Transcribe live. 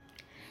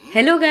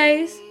Hello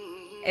guys,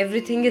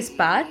 everything is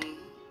part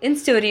in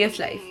Story of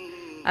Life.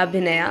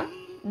 Abhinaya,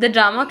 the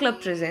Drama Club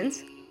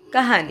presents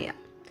Kahaniya.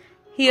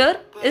 Here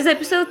is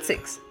episode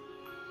 6.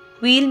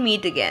 We'll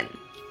meet again.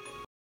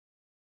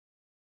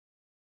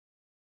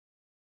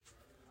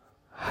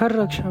 हर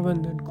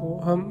रक्षाबंधन को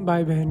हम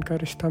भाई बहन का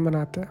रिश्ता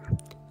मनाते हैं,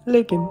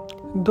 लेकिन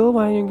दो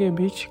भाइयों के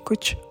बीच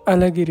कुछ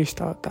अलग ही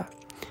रिश्ता होता है।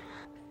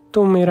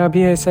 तो मेरा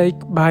भी ऐसा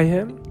एक भाई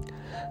है।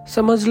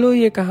 समझ लो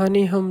ये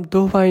कहानी हम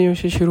दो भाइयों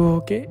से शुरू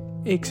होके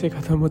एक से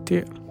ख़त्म होती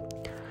है।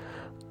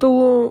 तो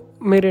वो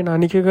मेरे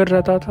नानी के घर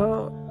रहता था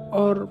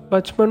और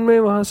बचपन में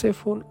वहाँ से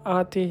फ़ोन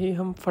आते ही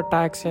हम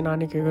फटाक से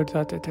नानी के घर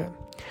जाते थे।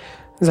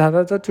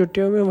 ज़्यादातर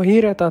छुट्टियों में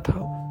वहीं रहता था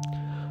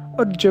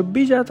और जब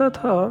भी जाता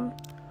था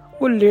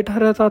वो लेटा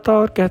रहता था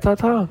और कहता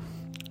था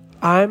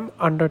आई एम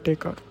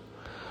अंडरटेकर।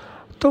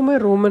 तो मैं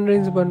रोमन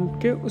रेंज बन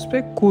के उस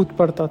पर कूद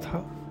पड़ता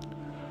था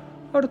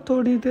और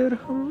थोड़ी देर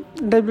हम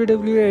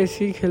WWE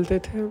ऐसे ही खेलते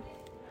थे।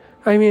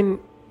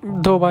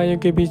 दो भाइयों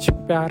के बीच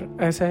प्यार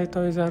ऐसा ही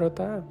तो इज़हार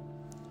होता है।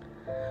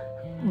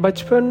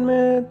 बचपन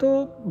में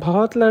तो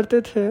बहुत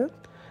लड़ते थे,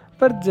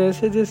 पर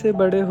जैसे जैसे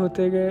बड़े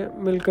होते गए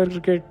मिलकर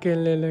क्रिकेट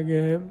खेलने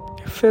लगे,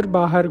 फिर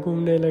बाहर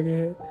घूमने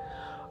लगे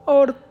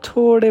और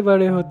थोड़े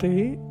बड़े होते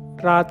ही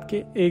रात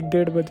के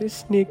 1-1:30 बजे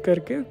स्नीक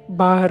करके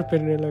बाहर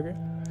फिरने लगे।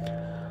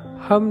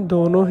 हम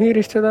दोनों ही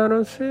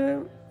रिश्तेदारों से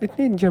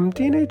इतनी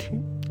जमती नहीं थी,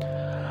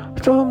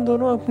 तो हम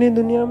दोनों अपनी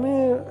दुनिया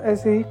में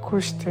ऐसे ही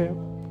खुश थे।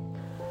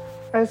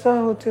 ऐसा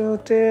होते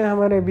होते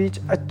हमारे बीच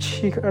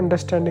अच्छी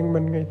अंडरस्टैंडिंग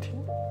बन गई थी।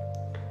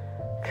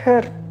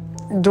 खैर,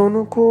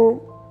 दोनों को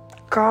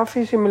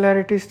काफ़ी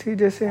सिमिलैरिटीज़ थी,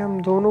 जैसे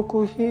हम दोनों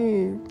को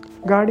ही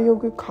गाड़ियों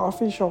की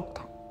काफ़ी शौक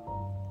था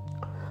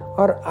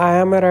और आई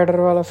एम ए राइडर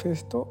वाला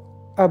फेस तो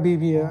अभी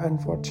भी है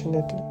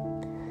अनफॉर्चुनेटली।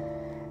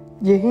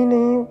 यही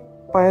नहीं,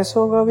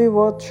 पैसों का भी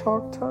बहुत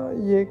शौक था।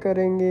 ये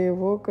करेंगे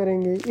वो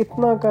करेंगे,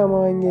 इतना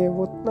कमाएंगे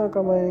वो उतना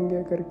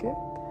कमाएंगे करके,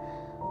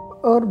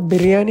 और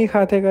बिरयानी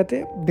खाते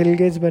खाते बिल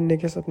गेट्स बनने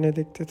के सपने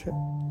देखते थे।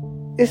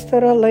 इस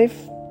तरह लाइफ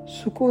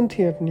सुकून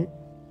थी अपनी,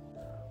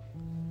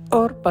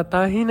 और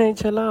पता ही नहीं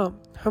चला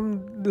हम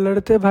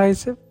लड़ते भाई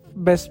से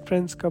बेस्ट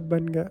फ्रेंड्स कब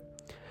बन गए।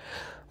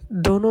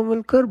 दोनों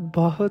मिलकर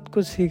बहुत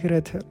कुछ सीख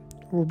रहे थे,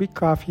 वो भी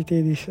काफ़ी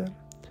तेज़ी से।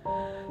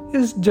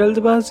 इस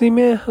जल्दबाजी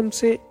में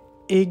हमसे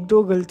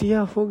 1-2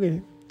 गलतियां हो गई।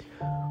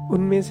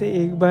 उनमें से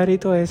एक बार ही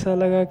तो ऐसा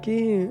लगा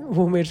कि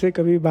वो मेरे से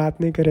कभी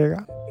बात नहीं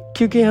करेगा,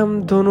 क्योंकि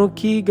हम दोनों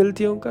की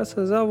गलतियों का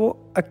सज़ा वो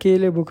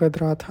अकेले भुगत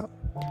रहा था।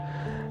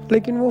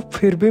 लेकिन वो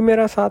फिर भी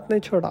मेरा साथ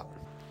नहीं छोड़ा।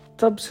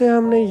 तब से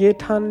हमने ये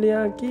ठान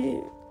लिया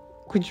कि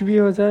कुछ भी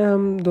हो जाए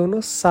हम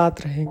दोनों साथ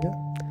रहेंगे।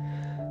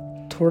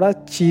 थोड़ा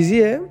चीज़ी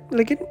है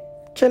लेकिन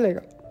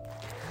चलेगा।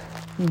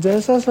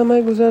 जैसा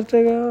समय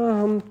गुजरते गया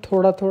हम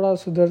थोड़ा थोड़ा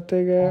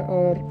सुधरते गए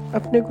और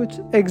अपने कुछ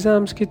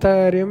एग्ज़ाम्स की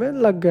तैयारियों में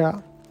लग गया।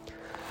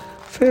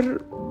 फिर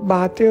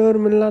बातें और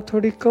मिलना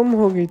थोड़ी कम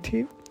हो गई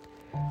थी,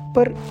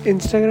 पर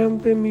इंस्टाग्राम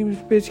पे मीम्स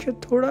भेज के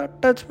थोड़ा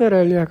टच में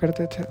रह लिया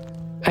करते थे।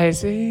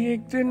 ऐसे ही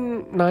एक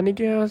दिन नानी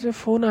के यहाँ से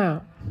फ़ोन आया,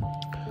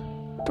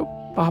 तो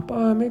पापा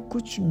हमें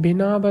कुछ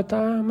बिना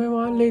बताए हमें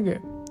वहाँ ले गए।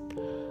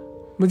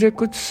 मुझे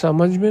कुछ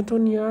समझ में तो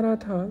नहीं आ रहा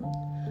था,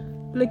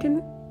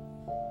 लेकिन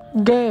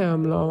गए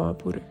हम लोग वहाँ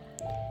पूरे।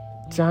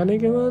 जाने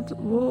के बाद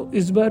वो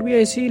इस बार भी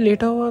ऐसे ही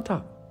लेटा हुआ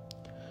था,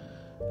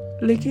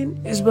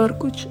 लेकिन इस बार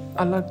कुछ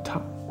अलग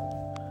था।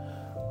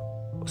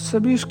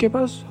 सभी उसके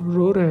पास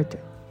रो रहे थे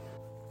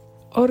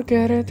और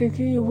कह रहे थे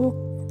कि वो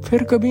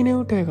फिर कभी नहीं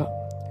उठेगा।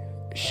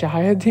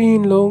 शायद ही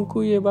इन लोगों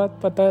को ये बात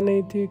पता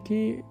नहीं थी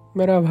कि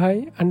मेरा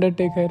भाई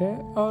अंडरटेकर है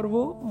और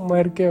वो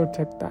मर के उठ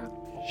सकता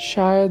है।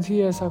 शायद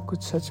ही ऐसा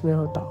कुछ सच में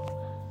होता।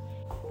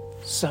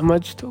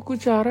 समझ तो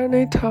कुछ आ रहा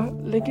नहीं था,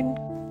 लेकिन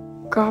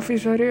काफ़ी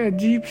सारे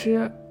अजीब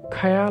से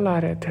ख्याल आ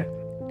रहे थे।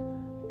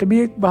 तभी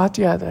एक बात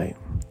याद आई।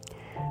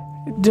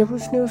 जब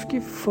उसने उसकी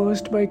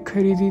फर्स्ट बाइक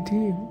खरीदी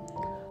थी,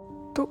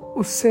 तो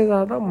उससे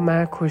ज़्यादा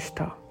मैं खुश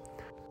था।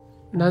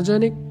 ना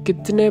जाने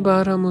कितने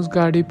बार हम उस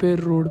गाड़ी पे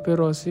रोड पे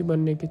रॉसी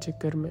बनने के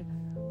चक्कर में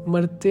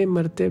मरते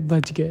मरते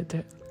बच गए थे।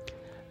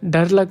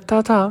 डर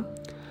लगता था,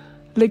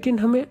 लेकिन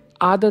हमें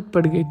आदत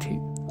पड़ गई थी।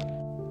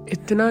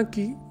 इतना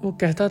कि वो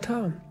कहता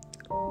था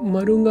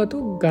मरूंगा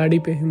तो गाड़ी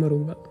पे ही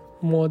मरूंगा,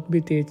 मौत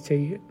भी तेज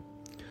चाहिए।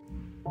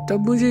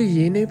 तब मुझे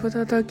ये नहीं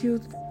पता था कि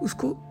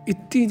उसको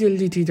इतनी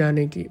जल्दी थी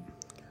जाने की।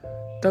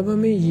 तब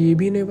हमें ये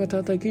भी नहीं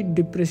पता था कि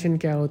डिप्रेशन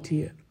क्या होती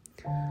है।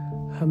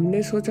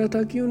 हमने सोचा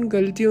था कि उन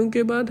गलतियों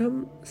के बाद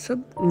हम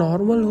सब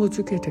नॉर्मल हो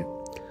चुके थे,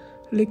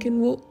 लेकिन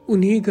वो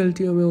उन्हीं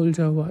गलतियों में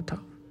उलझा हुआ था।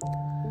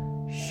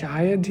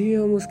 शायद ही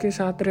हम उसके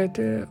साथ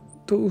रहते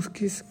तो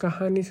उसकी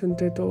कहानी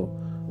सुनते तो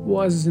वो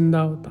आज जिंदा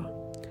होता,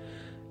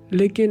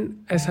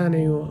 लेकिन ऐसा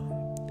नहीं हुआ।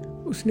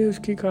 उसने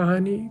उसकी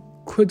कहानी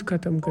खुद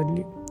ख़त्म कर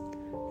ली,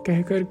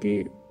 कहकर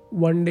कि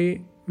one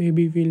day may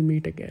be we'll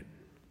meet again.